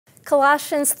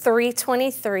Colossians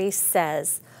 3:23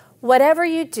 says, "Whatever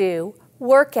you do,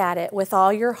 work at it with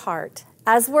all your heart,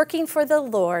 as working for the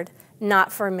Lord,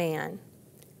 not for man."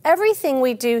 Everything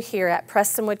we do here at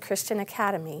Prestonwood Christian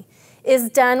Academy is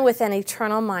done with an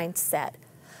eternal mindset,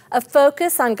 a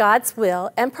focus on God's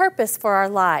will and purpose for our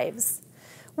lives.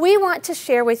 We want to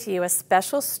share with you a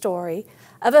special story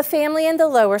of a family in the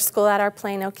lower school at our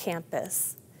Plano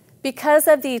campus. Because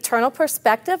of the eternal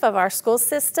perspective of our school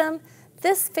system,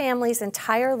 this family's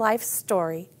entire life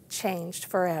story changed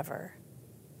forever.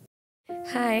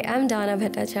 Hi, I'm Donna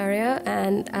Bhattacharya,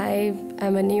 and I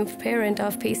am a new parent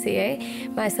of PCA.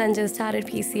 My son just started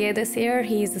PCA this year.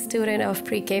 He's a student of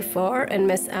Pre-K 4 in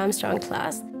Miss Armstrong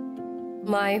class.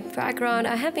 My background,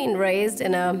 I have been raised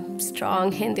in a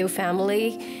strong Hindu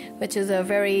family, which is a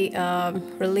very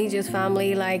religious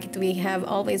family. Like, we have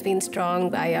always been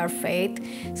strong by our faith.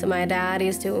 So my dad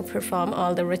used to perform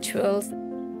all the rituals.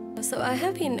 So I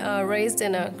have been raised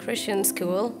in a Christian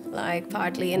school, like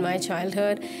partly in my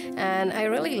childhood, and I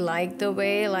really like the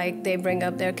way they bring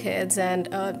up their kids, and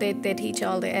they teach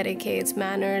all the etiquettes,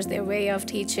 manners, their way of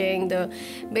teaching,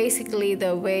 basically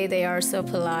the way they are so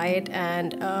polite,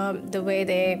 and the way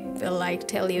they will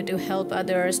tell you to help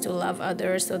others, to love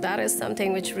others. So that is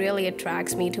something which really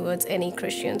attracts me towards any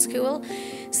Christian school.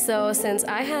 So since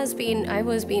I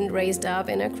was being raised up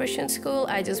in a Christian school,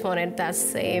 I just wanted that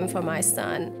same for my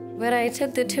son. When I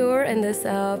took the tour in this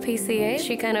PCA,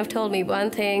 she kind of told me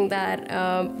one thing, that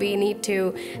we need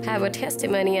to have a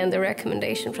testimony and the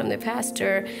recommendation from the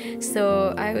pastor.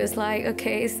 So I was like,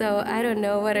 okay, so I don't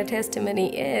know what a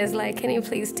testimony is. Can you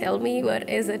please tell me what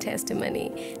is a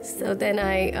testimony? So then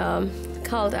I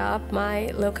called up my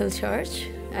local church.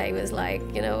 I was like,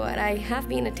 you know what, I have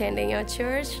been attending your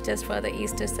church just for the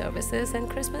Easter services and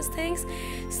Christmas things.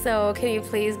 So can you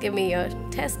please give me your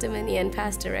testimony and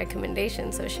pastor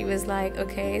recommendation? So she was like,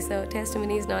 okay, so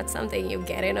testimony is not something you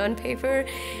get it on paper.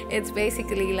 It's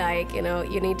basically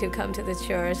you need to come to the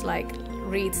church,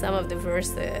 read some of the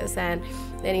verses, and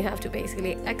then you have to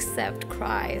basically accept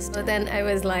Christ. So then I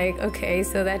was like, okay,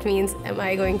 so that means, am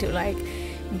I going to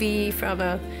be from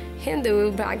a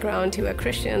Hindu background to a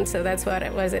Christian? So that's what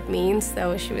it means.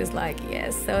 So she was like,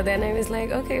 yes. So then I was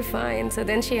like, okay, fine. So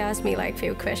then she asked me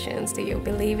few questions. Do you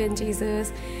believe in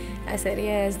Jesus? I said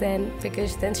yes.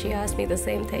 Because then she asked me the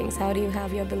same things. How do you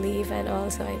have your belief? And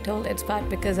also I told it's but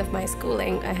because of my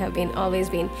schooling, I have always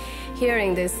been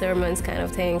hearing these sermons kind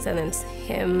of things, and then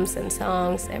hymns and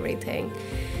songs, everything.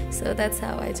 So that's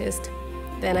how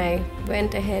then I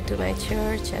went ahead to my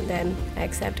church, and then I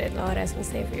accepted Lord as my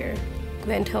Savior.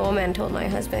 Went home and told my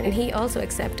husband, and he also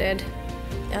accepted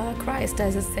Christ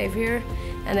as his Savior.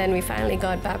 And then we finally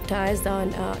got baptized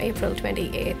on April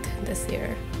 28th this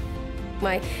year.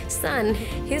 My son,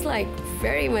 he's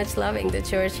very much loving the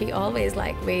church. He always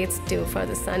waits for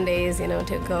the Sundays,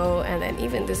 to go. And then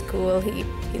even the school, he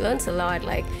learns a lot.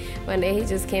 One day he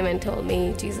just came and told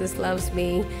me, Jesus loves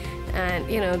me. And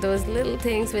those little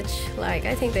things which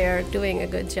I think they are doing a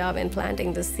good job in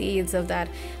planting the seeds of that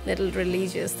little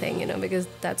religious thing, because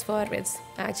that's what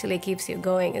actually keeps you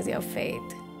going, is your faith.